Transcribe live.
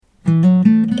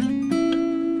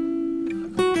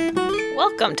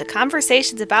Welcome to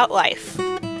Conversations About Life.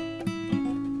 Well,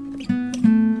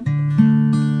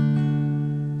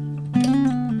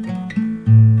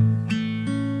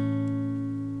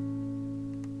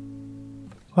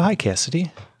 hi,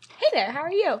 Cassidy. Hey there, how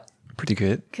are you? Pretty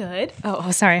good. Good.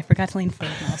 Oh, sorry, I forgot to lean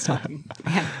forward when I was talking.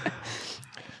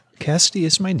 Cassidy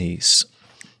is my niece,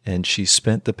 and she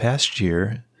spent the past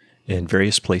year in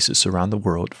various places around the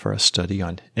world for a study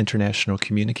on international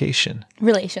communication.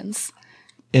 Relations.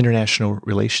 International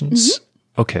relations?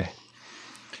 Mm-hmm. Okay.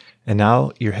 And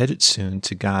now you're headed soon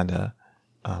to Ghana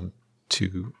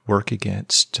to work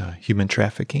against human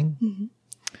trafficking. Mm-hmm.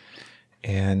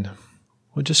 And,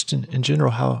 well, just in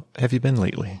general, how have you been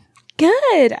lately?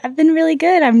 Good. I've been really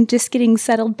good. I'm just getting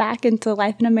settled back into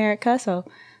life in America, so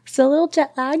still a little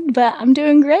jet lagged, but I'm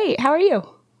doing great. How are you?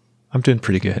 I'm doing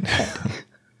pretty good.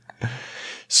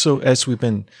 So as we've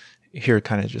been here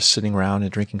kind of just sitting around and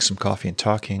drinking some coffee and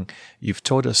talking, you've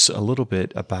told us a little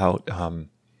bit about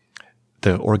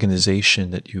the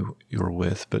organization that you're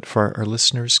with. But for our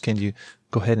listeners, can you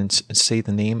go ahead and say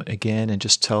the name again and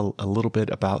just tell a little bit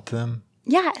about them?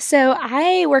 Yeah, so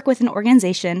I work with an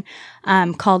organization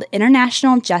called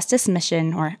International Justice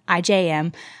Mission, or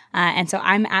IJM, and so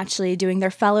I'm actually doing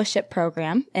their fellowship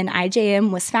program. And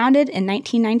IJM was founded in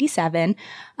 1997,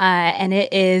 and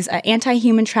it is an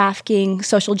anti-human trafficking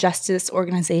social justice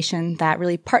organization that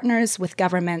really partners with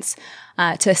governments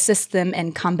to assist them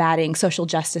in combating social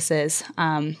justices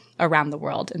around the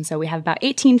world. And so we have about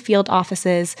 18 field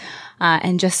offices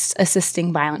and just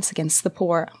assisting violence against the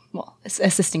poor. Well,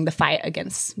 assisting the fight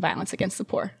against violence against the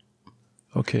poor.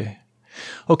 Okay.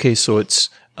 So it's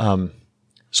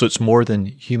more than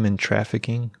human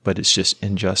trafficking, but it's just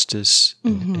injustice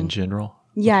in general.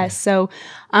 Yes. Okay.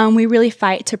 So we really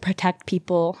fight to protect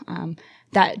people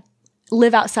that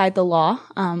live outside the law,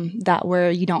 that where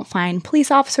you don't find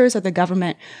police officers or the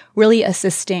government really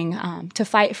assisting to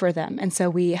fight for them. And so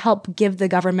we help give the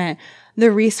government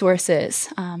the resources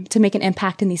to make an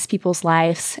impact in these people's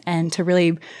lives and to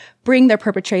really bring their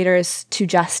perpetrators to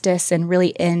justice and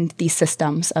really end these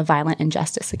systems of violent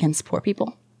injustice against poor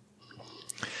people.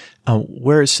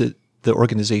 Where is the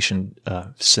organization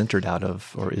centered out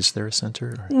of, or is there a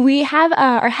center? Or? We have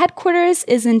our headquarters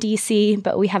is in D.C.,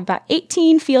 but we have about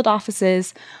 18 field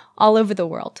offices all over the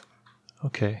world.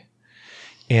 Okay.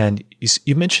 And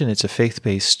you mentioned it's a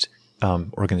faith-based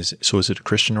organization. So is it a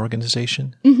Christian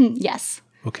organization? Mm-hmm, yes.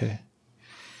 Okay.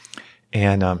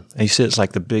 And you said it's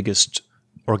like the biggest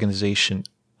organization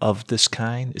of this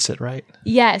kind. Is that right?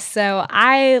 Yes. So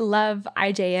I love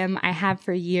IJM. I have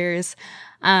for years.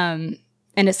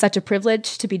 And it's such a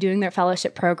privilege to be doing their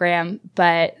fellowship program,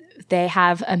 but they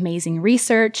have amazing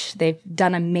research. They've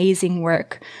done amazing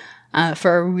work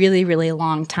for a really, really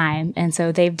long time. And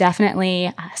so they've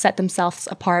definitely set themselves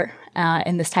apart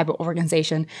in this type of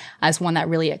organization as one that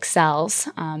really excels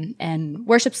and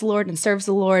worships the Lord and serves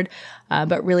the Lord,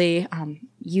 but really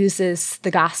uses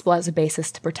the gospel as a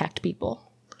basis to protect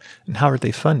people. And how are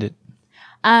they funded?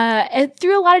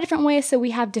 Through a lot of different ways. So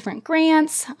we have different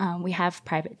grants, we have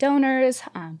private donors,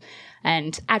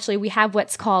 and actually we have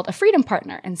what's called a freedom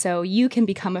partner. And so you can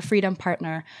become a freedom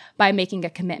partner by making a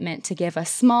commitment to give a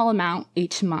small amount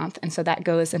each month. And so that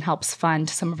goes and helps fund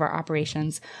some of our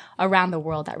operations around the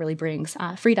world that really brings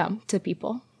freedom to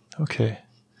people. Okay.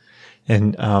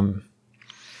 And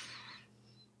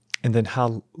then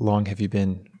how long have you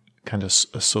been kind of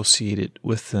associated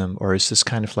with them, or is this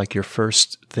kind of like your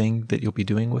first thing that you'll be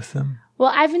doing with them?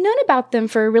 Well, I've known about them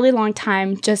for a really long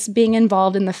time, just being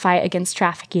involved in the fight against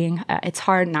trafficking. It's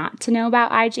hard not to know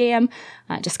about IJM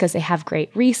just because they have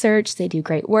great research, they do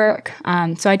great work.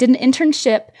 So I did an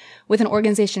internship with an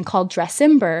organization called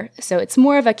Dressember. So it's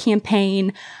more of a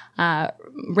campaign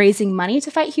raising money to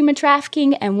fight human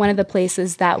trafficking, and one of the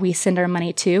places that we send our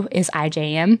money to is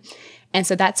IJM. And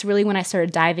so that's really when I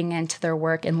started diving into their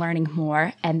work and learning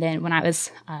more. And then when I was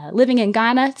living in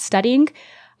Ghana studying,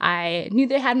 I knew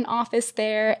they had an office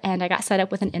there, and I got set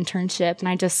up with an internship, and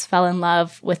I just fell in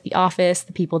love with the office,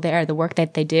 the people there, the work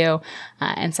that they do.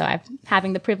 And so I'm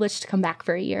having the privilege to come back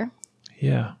for a year.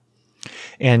 Yeah.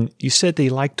 And you said they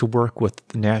like to work with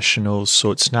the nationals,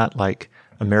 so it's not like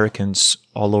Americans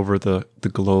all over the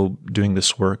globe doing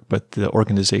this work, but the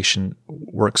organization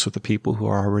works with the people who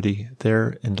are already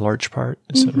there in large part.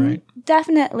 Is that right?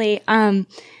 Definitely. And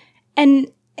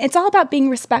it's all about being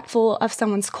respectful of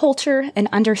someone's culture and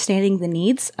understanding the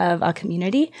needs of a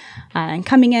community. And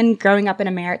coming in, growing up in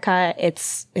America,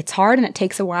 it's hard, and it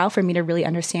takes a while for me to really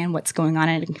understand what's going on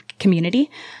in a community.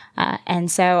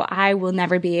 And so I will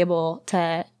never be able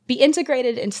to be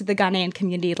integrated into the Ghanaian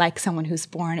community like someone who's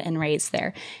born and raised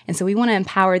there. And so we want to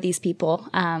empower these people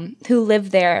who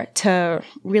live there to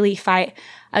really fight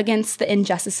against the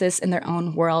injustices in their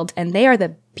own world. And they are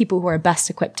the people who are best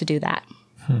equipped to do that.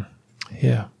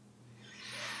 Yeah.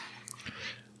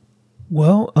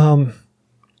 Well,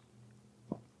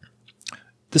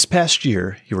 this past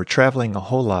year, you were traveling a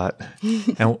whole lot,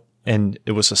 and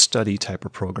it was a study type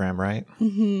of program, right?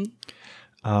 Mm-hmm.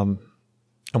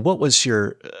 And what was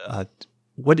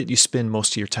what did you spend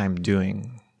most of your time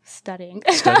doing? Studying.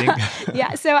 Studying?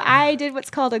 Yeah, so I did what's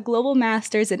called a Global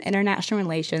Master's in International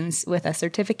Relations with a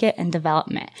certificate in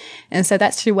development. And so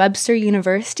that's through Webster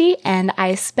University, and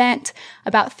I spent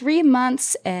about 3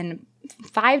 months in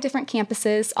 5 different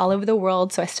campuses all over the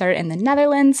world. So I started in the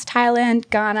Netherlands, Thailand,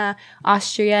 Ghana,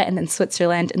 Austria, and then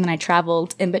Switzerland. And then I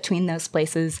traveled in between those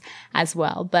places as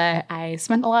well. But I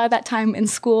spent a lot of that time in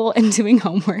school and doing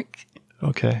homework.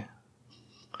 Okay.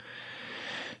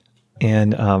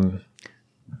 And,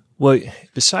 well,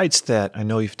 besides that, I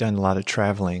know you've done a lot of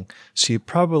traveling. So you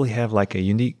probably have like a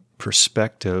unique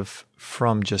perspective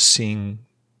from just seeing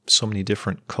so many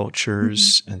different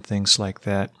cultures and things like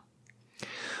that.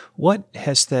 What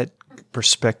has that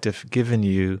perspective given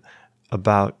you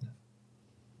about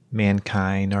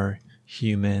mankind or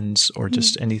humans or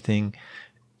just anything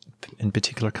in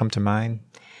particular come to mind?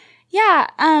 Yeah.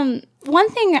 One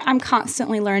thing I'm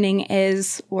constantly learning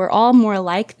is we're all more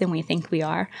alike than we think we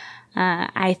are.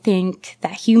 I think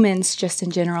that humans just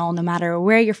in general, no matter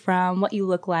where you're from, what you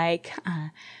look like,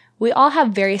 we all have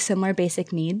very similar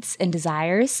basic needs and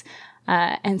desires.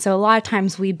 And so a lot of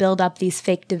times we build up these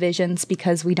fake divisions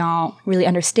because we don't really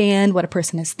understand what a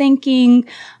person is thinking.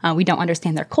 We don't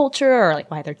understand their culture or like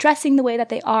why they're dressing the way that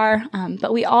they are.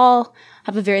 But we all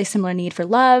have a very similar need for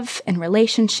love and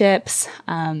relationships,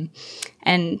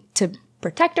 and to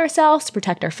protect ourselves, to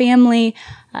protect our family.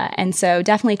 And so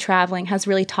definitely traveling has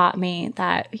really taught me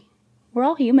that we're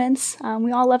all humans.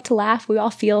 We all love to laugh. We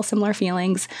all feel similar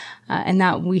feelings, and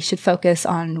that we should focus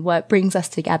on what brings us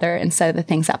together instead of the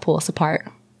things that pull us apart.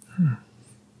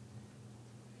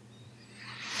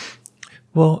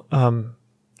 Well,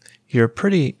 you're a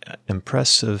pretty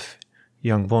impressive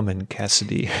young woman,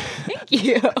 Cassidy. Thank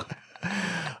you.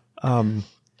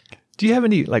 Do you have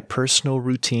any like personal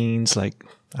routines, like,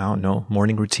 I don't know,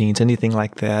 morning routines, anything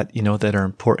like that, that are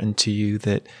important to you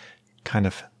that kind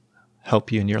of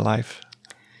help you in your life?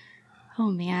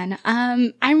 Oh man.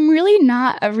 I'm really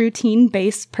not a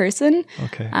routine-based person.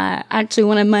 Okay. Actually,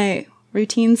 one of my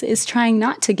routines is trying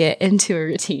not to get into a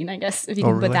routine, I guess, if you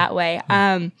can put it that way.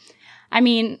 I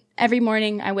mean, every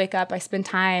morning I wake up, I spend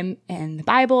time in the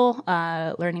Bible,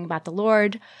 learning about the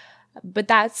Lord. But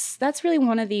that's really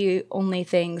one of the only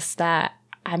things that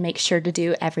I make sure to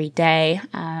do every day.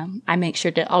 I make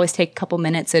sure to always take a couple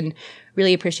minutes and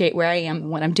really appreciate where I am and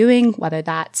what I'm doing, whether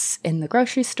that's in the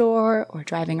grocery store or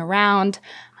driving around.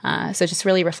 So just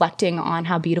really reflecting on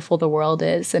how beautiful the world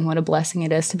is and what a blessing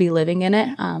it is to be living in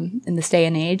it, in this day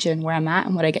and age and where I'm at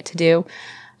and what I get to do.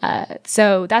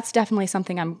 So that's definitely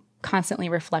something I'm constantly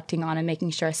reflecting on and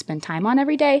making sure I spend time on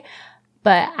every day.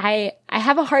 But I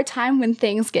have a hard time when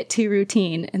things get too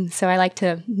routine. And so I like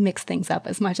to mix things up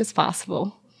as much as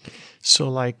possible. So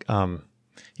like,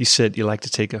 you said you like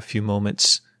to take a few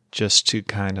moments just to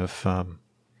kind of,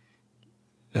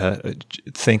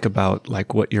 think about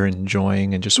like what you're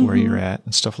enjoying and just where you're at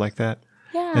and stuff like that.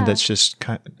 Yeah. And that's just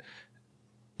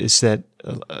is that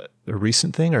a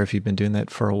recent thing, or have you been doing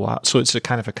that for a while? So it's a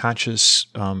kind of a conscious,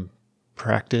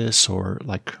 practice or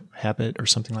like habit or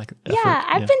something like that? Yeah,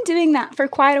 I've been doing that for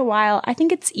quite a while. I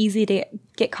think it's easy to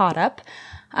get caught up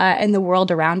in the world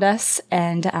around us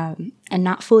and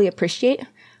not fully appreciate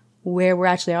where we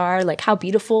actually are, like how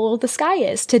beautiful the sky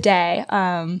is today,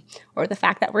 or the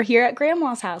fact that we're here at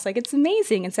Grandma's house. Like, it's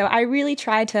amazing. And so I really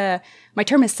try to, my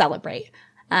term is celebrate.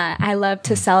 I love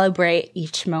to celebrate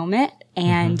each moment,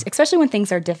 and especially when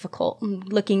things are difficult,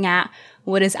 looking at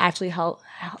what is actually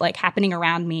happening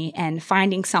around me and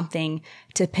finding something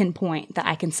to pinpoint that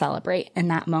I can celebrate in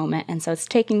that moment. And so it's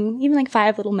taking even like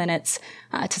 5 little minutes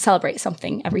to celebrate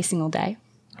something every single day.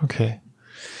 Okay.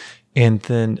 And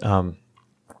then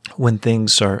when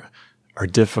things are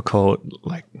difficult,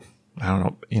 like, I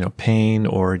don't know, pain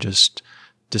or just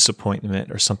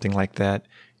disappointment or something like that,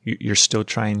 you're still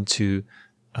trying to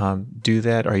do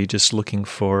that? Or are you just looking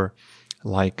for,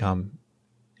 like,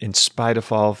 in spite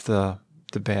of all of the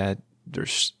bad,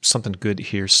 there's something good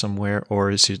here somewhere?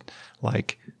 Or is it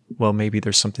like, well, maybe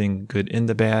there's something good in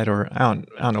the bad? Or I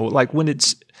don't know. Like, when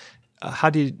it's, how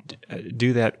do you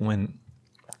do that when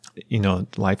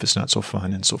life is not so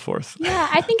fun and so forth. Yeah,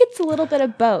 I think it's a little bit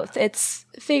of both. It's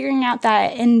figuring out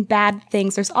that in bad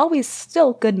things, there's always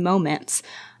still good moments.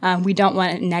 We don't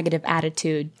want a negative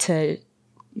attitude to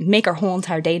make our whole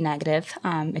entire day negative.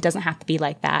 It doesn't have to be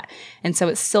like that. And so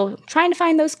it's still trying to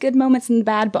find those good moments in the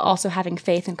bad, but also having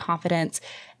faith and confidence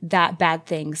that bad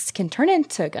things can turn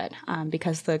into good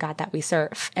because of the God that we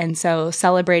serve. And so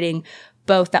celebrating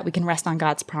both that we can rest on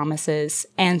God's promises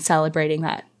and celebrating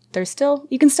that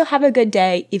you can still have a good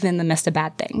day even in the midst of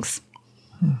bad things.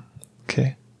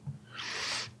 Okay.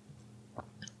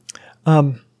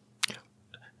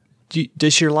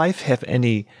 Does your life have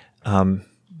any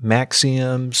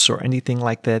maxioms or anything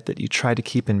like that you try to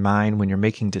keep in mind when you're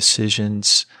making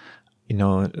decisions,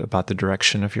 about the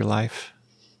direction of your life?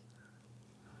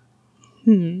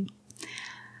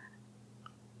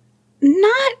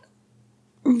 Not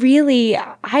really.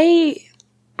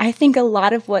 I think a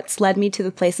lot of what's led me to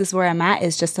the places where I'm at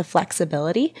is just a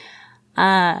flexibility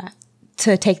to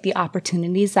take the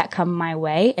opportunities that come my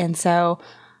way. And so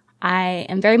I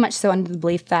am very much so under the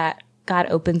belief that God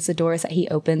opens the doors that he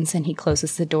opens and he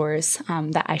closes the doors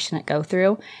that I shouldn't go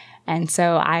through. And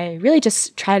so I really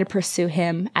just try to pursue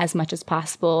him as much as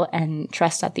possible and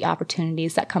trust that the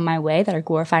opportunities that come my way that are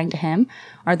glorifying to him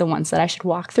are the ones that I should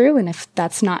walk through. And if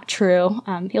that's not true,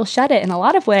 he'll shut it. And a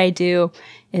lot of what I do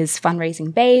is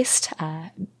fundraising based.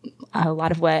 A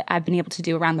lot of what I've been able to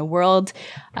do around the world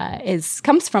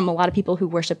comes from a lot of people who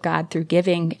worship God through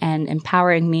giving and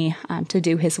empowering me to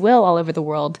do his will all over the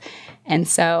world. And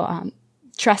so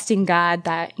trusting God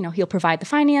that, he'll provide the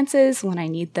finances when I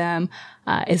need them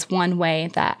is one way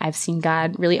that I've seen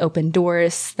God really open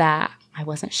doors that I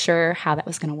wasn't sure how that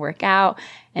was going to work out.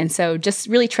 And so just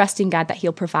really trusting God that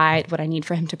he'll provide what I need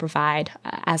for him to provide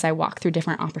as I walk through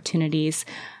different opportunities.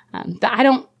 But I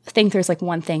don't think there's like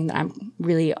one thing that I'm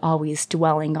really always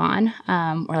dwelling on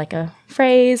or like a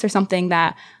phrase or something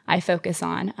that I focus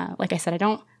on. Like I said, I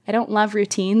don't love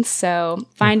routines, so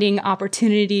finding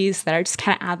opportunities that are just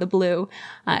kind of out of the blue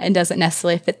and doesn't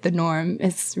necessarily fit the norm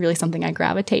is really something I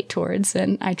gravitate towards.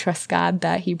 And I trust God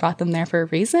that he brought them there for a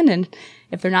reason. And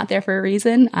if they're not there for a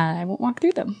reason, I won't walk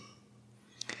through them.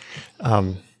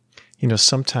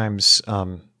 Sometimes,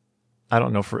 I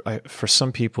don't know, for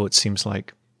some people, it seems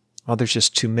like, there's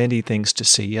just too many things to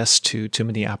say yes to, too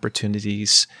many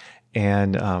opportunities.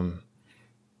 And,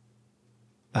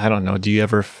 I don't know. Do you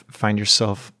ever find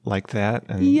yourself like that?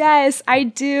 Yes, I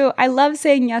do. I love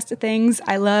saying yes to things.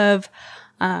 I'm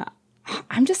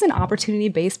just an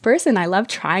opportunity-based person. I love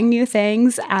trying new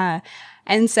things.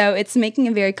 And so it's making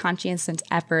a very conscientious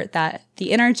effort that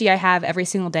the energy I have every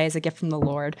single day is a gift from the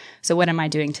Lord. So what am I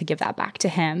doing to give that back to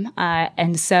him?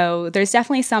 And so there's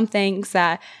definitely some things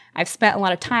that I've spent a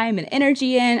lot of time and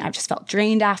energy in. I've just felt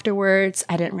drained afterwards.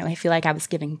 I didn't really feel like I was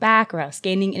giving back or I was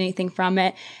gaining anything from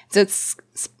it. So it's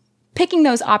picking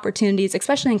those opportunities,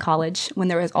 especially in college when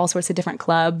there was all sorts of different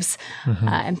clubs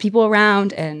and people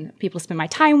around and people to spend my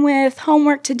time with,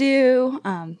 homework to do,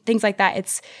 things like that.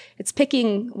 It's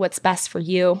picking what's best for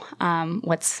you,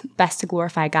 what's best to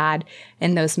glorify God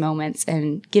in those moments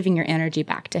and giving your energy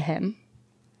back to him.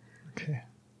 Okay.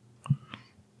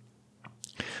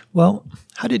 Well,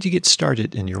 how did you get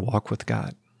started in your walk with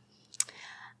God?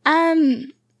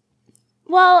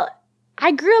 Well,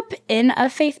 I grew up in a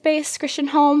faith-based Christian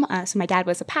home. So my dad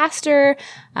was a pastor,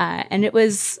 and it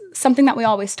was something that we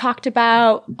always talked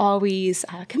about, always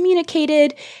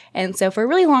communicated. And so for a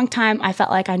really long time, I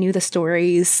felt like I knew the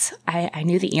stories. I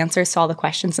knew the answers to all the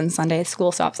questions in Sunday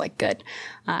school. So I was like, good.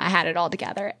 I had it all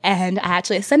together. And I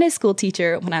actually, a Sunday school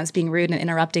teacher, when I was being rude and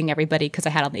interrupting everybody because I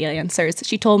had all the answers,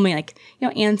 she told me like,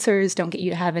 answers don't get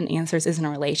you to heaven. Answers isn't a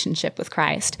relationship with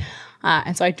Christ.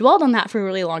 And so I dwelled on that for a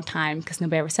really long time because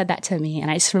nobody ever said that to me. And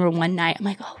I just remember one night, I'm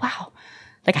like, oh, wow.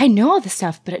 Like I know all this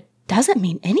stuff, but it doesn't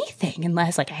mean anything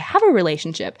unless like I have a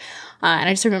relationship. And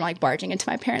I just remember like barging into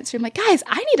my parents' room, like, guys,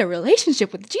 I need a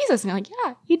relationship with Jesus. And they're like,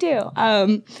 yeah, you do.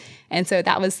 And so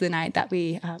that was the night that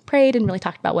we prayed and really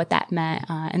talked about what that meant.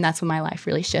 And that's when my life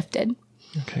really shifted.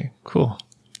 Okay, cool.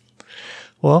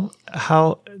 Well,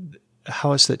 how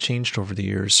has that changed over the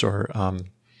years? Or,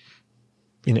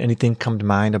 anything come to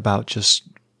mind about just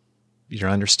your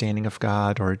understanding of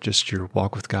God or just your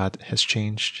walk with God has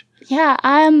changed? Yeah,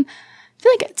 I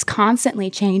feel like it's constantly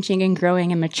changing and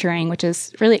growing and maturing, which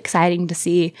is really exciting to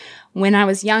see. When I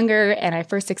was younger and I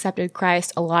first accepted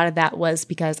Christ, a lot of that was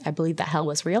because I believed that hell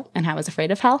was real and I was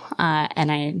afraid of hell.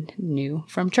 And I knew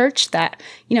from church that,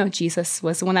 Jesus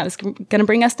was the one that was going to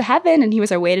bring us to heaven and he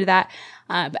was our way to that.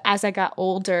 But as I got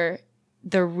older,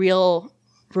 the real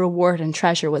reward and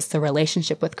treasure was the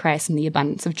relationship with Christ and the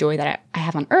abundance of joy that I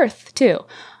have on earth too.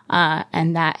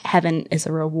 and that heaven is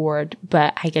a reward,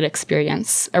 but I get to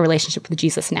experience a relationship with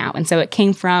Jesus now. And so it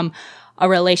came from a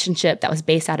relationship that was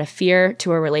based out of fear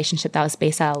to a relationship that was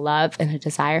based out of love and a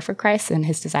desire for Christ and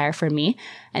his desire for me.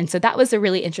 And so that was a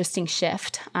really interesting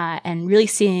shift. And really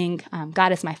seeing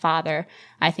God as my father,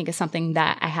 I think is something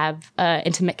that I have an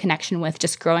intimate connection with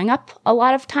just growing up a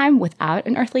lot of time without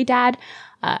an earthly dad.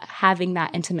 Having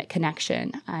that intimate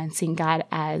connection and seeing God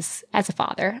as a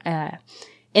father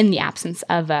in the absence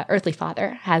of an earthly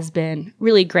father has been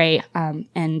really great.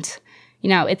 And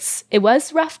it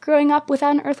was rough growing up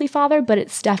without an earthly father, but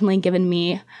it's definitely given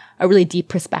me a really deep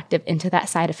perspective into that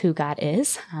side of who God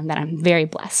is, that I'm very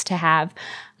blessed to have.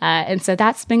 And so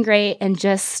that's been great. And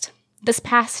just this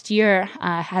past year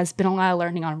has been a lot of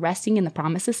learning on resting in the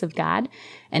promises of God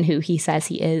and who he says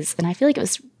he is. And I feel like it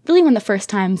was really one of the first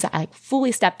times that I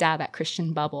fully stepped out of that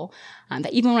Christian bubble,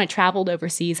 that even when I traveled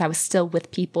overseas, I was still with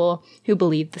people who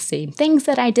believed the same things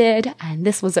that I did. And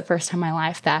this was the first time in my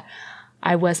life that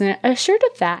I wasn't assured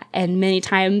of that. And many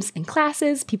times in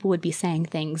classes, people would be saying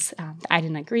things that I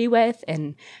didn't agree with,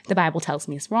 and the Bible tells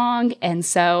me is wrong. And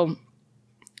so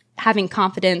having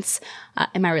confidence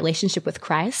in my relationship with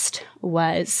Christ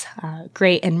was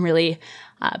great and really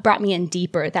brought me in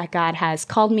deeper, that God has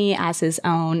called me as his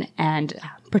own and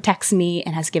protects me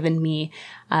and has given me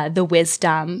the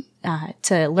wisdom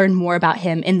to learn more about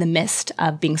him in the midst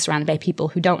of being surrounded by people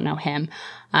who don't know him,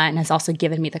 and has also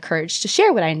given me the courage to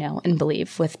share what I know and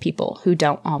believe with people who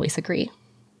don't always agree.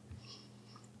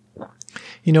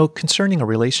 Concerning a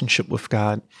relationship with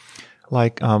God,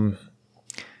 like,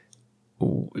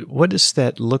 what does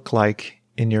that look like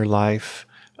in your life?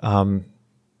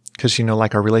 Because,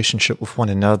 like our relationship with one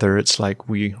another, it's like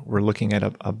we're looking at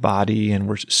a body and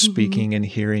we're speaking and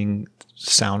hearing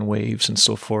sound waves and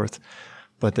so forth.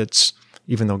 But that's,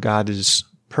 even though God is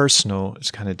personal,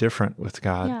 it's kind of different with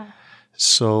God. Yeah.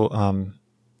 So,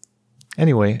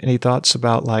 anyway, any thoughts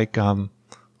about like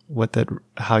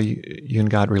how you and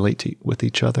God relate with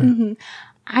each other? Mm-hmm.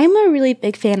 I'm a really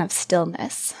big fan of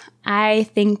stillness. I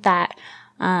think that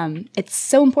it's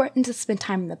so important to spend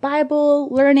time in the Bible,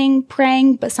 learning,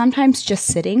 praying, but sometimes just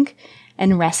sitting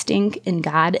and resting in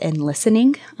God and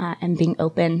listening and being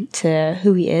open to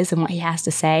who he is and what he has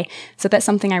to say. So that's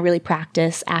something I really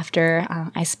practice after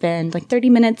I spend like 30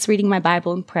 minutes reading my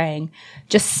Bible and praying,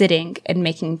 just sitting and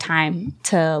making time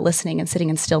to listening and sitting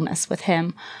in stillness with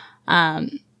him.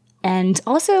 And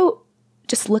also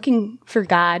just looking for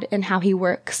God and how he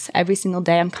works every single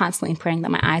day. I'm constantly praying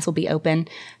that my eyes will be open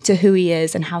to who he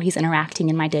is and how he's interacting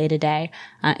in my day to day.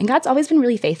 And God's always been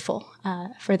really faithful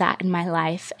for that in my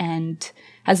life and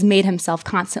has made himself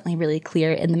constantly really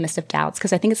clear in the midst of doubts.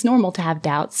 Because I think it's normal to have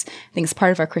doubts. I think it's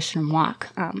part of our Christian walk,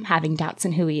 having doubts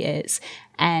in who he is.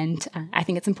 And I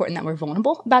think it's important that we're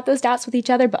vulnerable about those doubts with each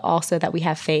other, but also that we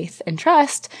have faith and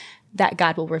trust that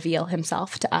God will reveal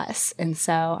himself to us. And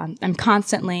so I'm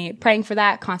constantly praying for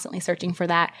that, constantly searching for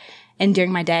that. And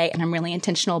during my day, and I'm really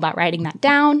intentional about writing that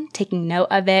down, taking note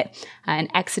of it.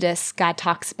 In Exodus, God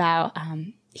talks about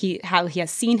how he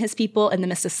has seen his people in the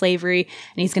midst of slavery,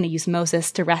 and he's going to use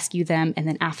Moses to rescue them. And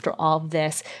then after all of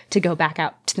this, to go back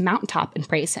out to the mountaintop and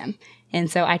praise him. And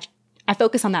so I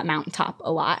focus on that mountaintop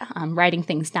a lot, writing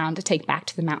things down to take back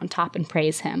to the mountaintop and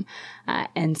praise him.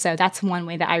 And so that's one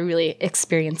way that I really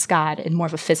experience God in more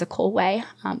of a physical way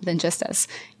than just as,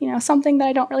 something that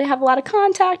I don't really have a lot of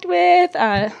contact with.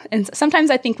 And sometimes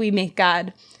I think we make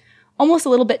God almost a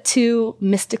little bit too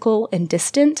mystical and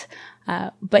distant.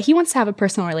 But he wants to have a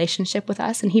personal relationship with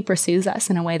us, and he pursues us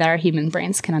in a way that our human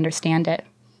brains can understand it.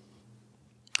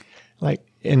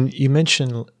 And you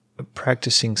mentioned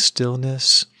practicing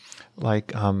stillness.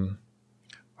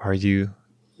 Are you,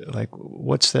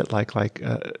 what's that like?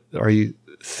 Are you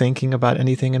thinking about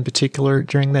anything in particular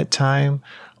during that time?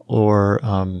 Or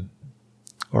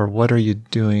what are you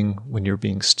doing when you're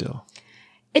being still?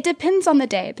 It depends on the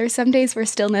day. There's some days where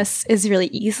stillness is really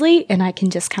easy and I can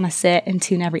just kind of sit and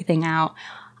tune everything out.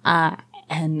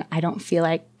 And I don't feel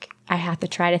like I have to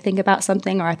try to think about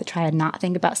something or I have to try to not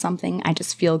think about something. I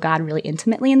just feel God really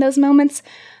intimately in those moments.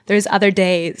 There's other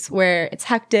days where it's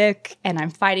hectic and I'm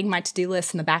fighting my to-do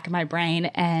list in the back of my brain.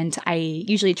 And I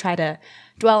usually try to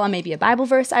dwell on maybe a Bible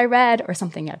verse I read or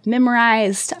something I've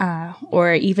memorized,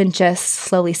 or even just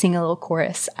slowly sing a little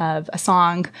chorus of a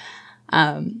song.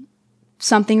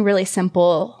 Something really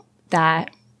simple that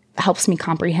helps me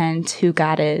comprehend who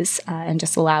God is and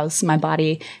just allows my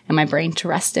body and my brain to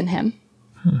rest in him.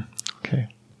 Okay.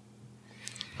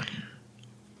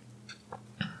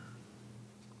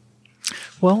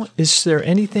 Well, is there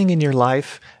anything in your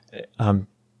life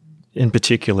in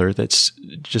particular that's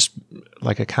just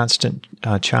like a constant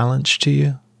challenge to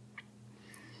you?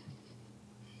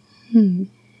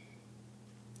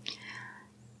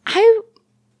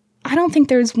 I don't think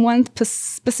there's one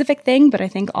specific thing, but I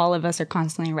think all of us are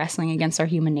constantly wrestling against our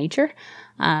human nature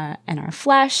and our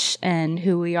flesh and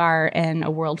who we are in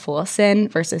a world full of sin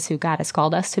versus who God has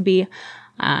called us to be.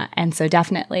 And so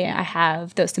definitely I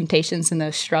have those temptations and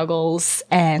those struggles,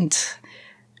 and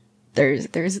there's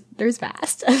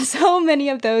vast. So many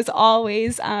of those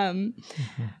always, from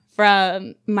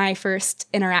my first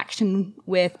interaction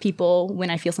with people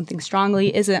when I feel something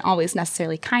strongly isn't always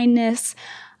necessarily kindness.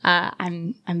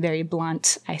 I'm very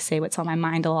blunt. I say what's on my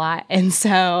mind a lot. And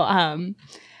so,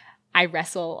 I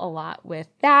wrestle a lot with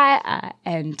that,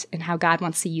 and how God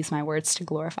wants to use my words to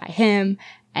glorify him.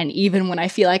 And even when I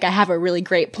feel like I have a really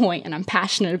great point and I'm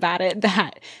passionate about it,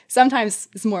 that sometimes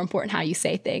it's more important how you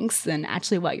say things than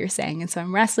actually what you're saying. And so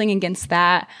I'm wrestling against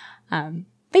that. But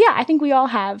yeah, I think we all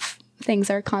have things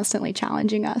that are constantly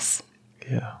challenging us.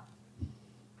 Yeah.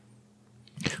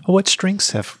 Well, what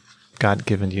strengths have God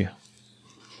given you?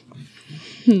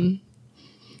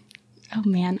 Oh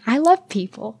man, I love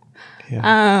people.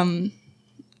 Yeah.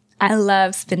 I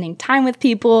love spending time with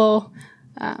people.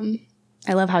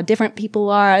 I love how different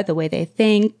people are, the way they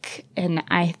think. And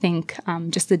I think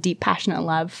just the deep, passionate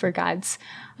love for God's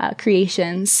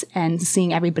creations and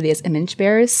seeing everybody as image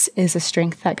bearers is a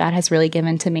strength that God has really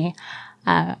given to me.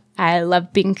 I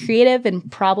love being creative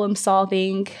and problem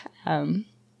solving. Yeah,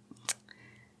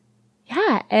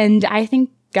 and I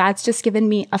think God's just given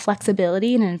me a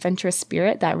flexibility and an adventurous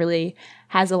spirit that really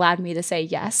has allowed me to say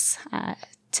yes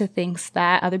to things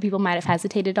that other people might have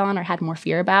hesitated on or had more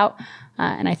fear about.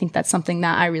 And I think that's something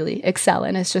that I really excel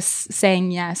in, is just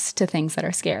saying yes to things that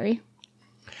are scary.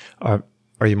 Are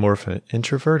you more of an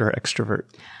introvert or extrovert?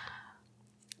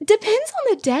 Depends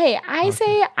on the day. I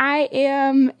say I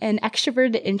am an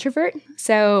extroverted introvert.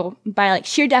 So by like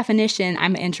sheer definition,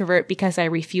 I'm an introvert because I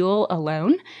refuel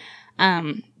alone.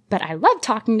 But I love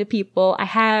talking to people. I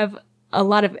have a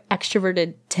lot of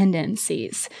extroverted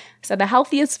tendencies. So the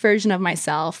healthiest version of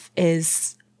myself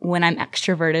is when I'm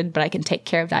extroverted, but I can take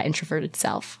care of that introverted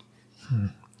self.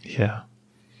 Yeah.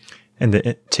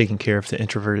 And taking care of the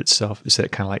introverted self, is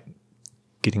that kind of like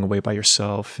getting away by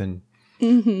yourself and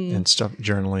and stuff,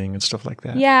 journaling and stuff like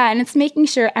that? Yeah, and it's making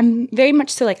sure I'm very much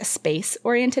so like a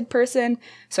space-oriented person.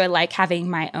 So I like having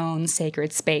my own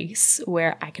sacred space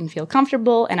where I can feel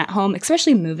comfortable and at home,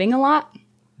 especially moving a lot.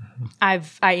 I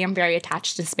am very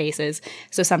attached to spaces.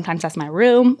 So sometimes that's my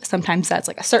room. Sometimes that's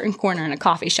like a certain corner in a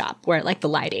coffee shop where I like the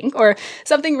lighting, or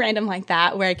something random like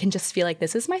that where I can just feel like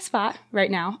this is my spot right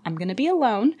now. I'm going to be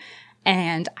alone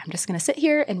and I'm just going to sit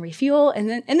here and refuel, and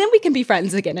then we can be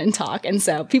friends again and talk. And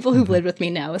so people who've lived with me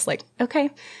know it's like,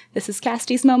 okay, this is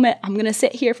Cassidy's moment. I'm going to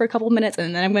sit here for a couple minutes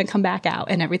and then I'm going to come back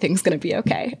out and everything's going to be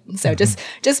okay. And so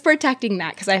just protecting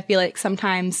that, because I feel like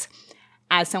sometimes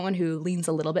as someone who leans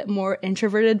a little bit more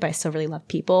introverted, but I still really love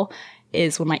people,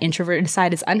 is when my introverted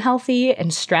side is unhealthy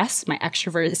and stressed, my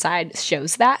extroverted side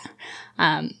shows that.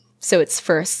 So it's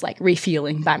first like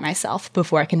refueling by myself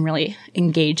before I can really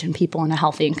engage in people in a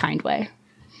healthy and kind way.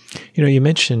 You know, you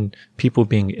mentioned people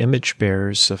being image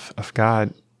bearers of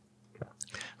God.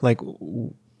 Like,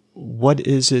 what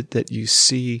is it that you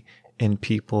see in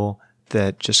people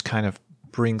that just kind of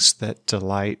brings that to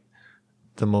light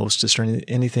the most? Is there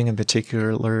anything in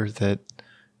particular that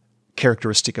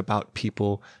characteristic about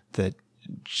people that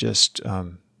just,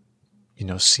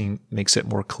 makes it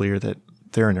more clear that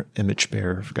they're an image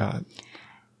bearer of God?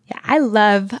 Yeah, I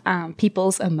love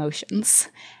people's emotions,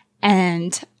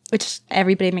 and which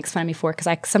everybody makes fun of me for because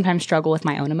I sometimes struggle with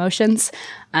my own emotions.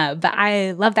 But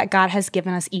I love that God has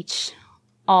given us each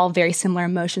all very similar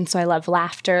emotions. So I love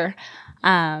laughter.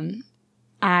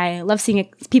 I love seeing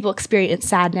people experience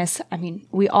sadness. I mean,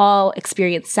 we all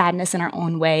experience sadness in our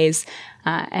own ways.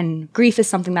 And grief is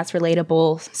something that's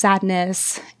relatable.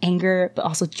 Sadness, anger, but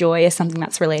also joy is something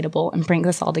that's relatable and brings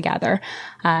us all together.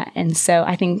 And so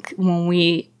I think when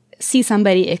we see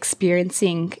somebody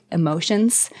experiencing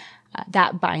emotions,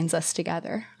 that binds us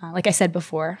together. Like I said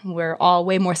before, we're all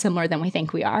way more similar than we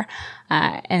think we are.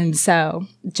 And so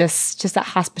just that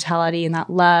hospitality and that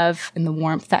love and the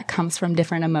warmth that comes from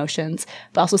different emotions,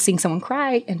 but also seeing someone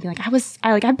cry and be like,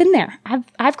 I've been there.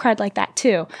 I've cried like that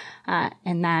too.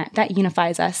 And that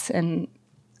unifies us. And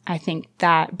I think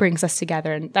that brings us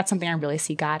together. And that's something I really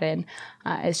see God in,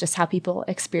 is just how people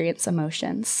experience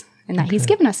emotions, and that He's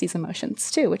given us these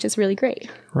emotions too, which is really great.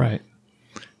 Right.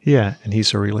 Yeah, and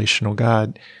He's a relational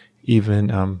God, even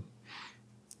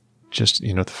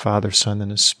the Father, Son, and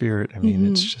the Spirit. I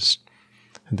mean, it's just,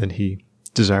 and then He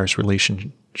desires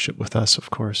relationship with us, of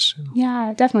course.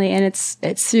 Yeah, definitely. And it's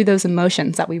through those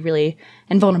emotions that we really,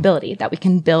 and vulnerability, that we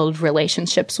can build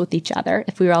relationships with each other.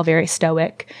 If we were all very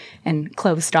stoic and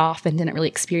closed off and didn't really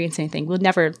experience anything, we'd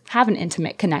never have an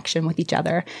intimate connection with each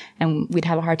other. And we'd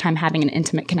have a hard time having an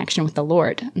intimate connection with the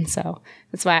Lord. And so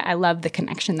that's why I love the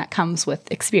connection that comes with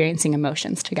experiencing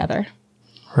emotions together.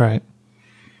 Right.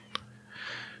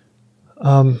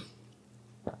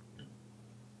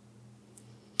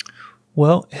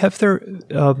 Well, have there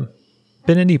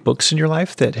been any books in your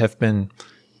life that have been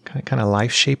kind of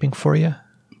life-shaping for you?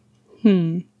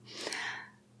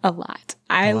 A lot.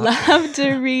 I love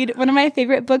to read. One of my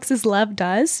favorite books is Love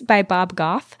Does by Bob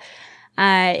Goff.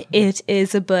 It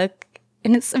is a book,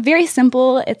 and it's very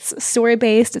simple. It's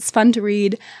story-based. It's fun to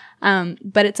read.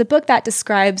 But it's a book that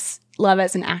describes love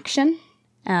as an action,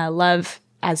 love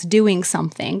as doing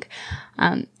something.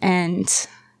 And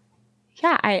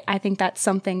yeah, I think that's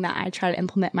something that I try to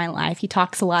implement in my life. He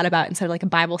talks a lot about, instead of like a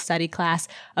Bible study class,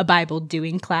 a Bible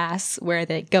doing class where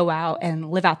they go out and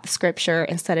live out the scripture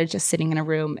instead of just sitting in a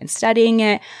room and studying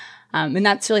it. And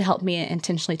that's really helped me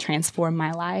intentionally transform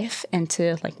my life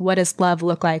into like, what does love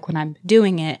look like when I'm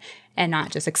doing it and not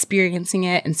just experiencing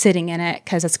it and sitting in it?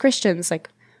 Because as Christians,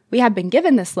 like, we have been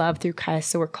given this love through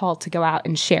Christ, so we're called to go out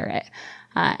and share it.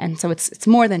 And so it's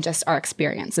more than just our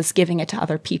experience. It's giving it to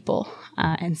other people.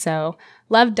 And so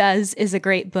Love Does is a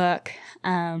great book.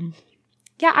 Yeah,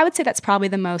 I would say that's probably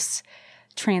the most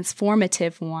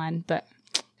transformative one. But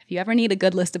if you ever need a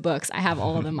good list of books, I have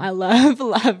all of them. I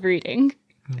love reading.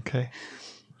 Okay.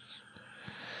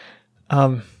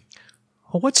 Well,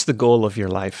 what's the goal of your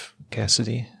life,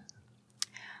 Cassidy?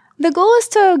 The goal is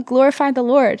to glorify the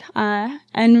Lord.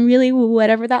 And really,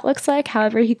 whatever that looks like,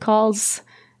 however he calls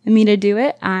me to do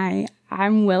it,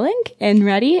 I'm willing and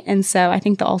ready. And so I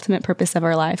think the ultimate purpose of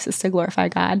our lives is to glorify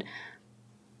God.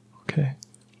 Okay.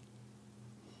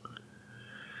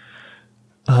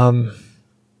 I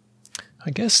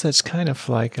guess that's kind of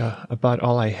like about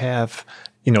all I have,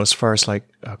 as far as like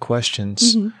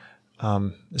questions. Mm-hmm.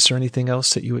 Is there anything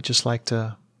else that you would just like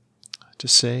to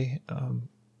say?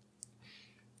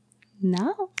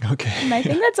 No. Okay. I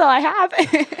think that's all I have.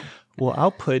 Well, I'll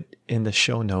put in the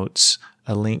show notes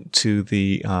a link to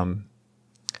the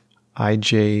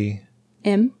IJM.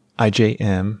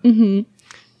 Mm-hmm.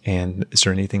 And is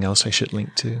there anything else I should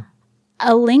link to?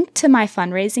 A link to my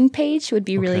fundraising page would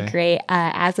be really great.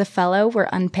 As a fellow, we're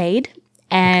unpaid.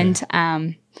 And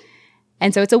so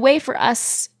it's a way for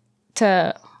us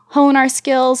to hone our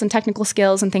skills and technical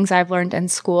skills and things I've learned in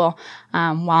school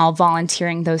while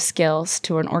volunteering those skills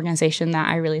to an organization that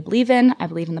I really believe in. I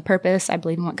believe in the purpose. I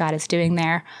believe in what God is doing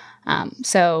there.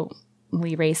 So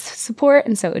we raise support,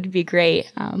 and so it would be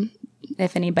great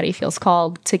if anybody feels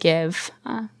called to give.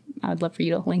 I would love for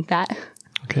you to link that.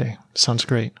 Okay, sounds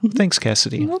great. Well, thanks,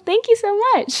 Cassidy. Well, thank you so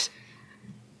much.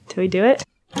 Do we do it?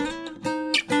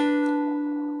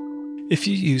 If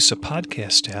you use a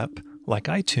podcast app like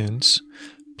iTunes,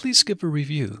 please give a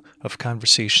review of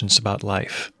Conversations About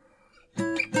Life.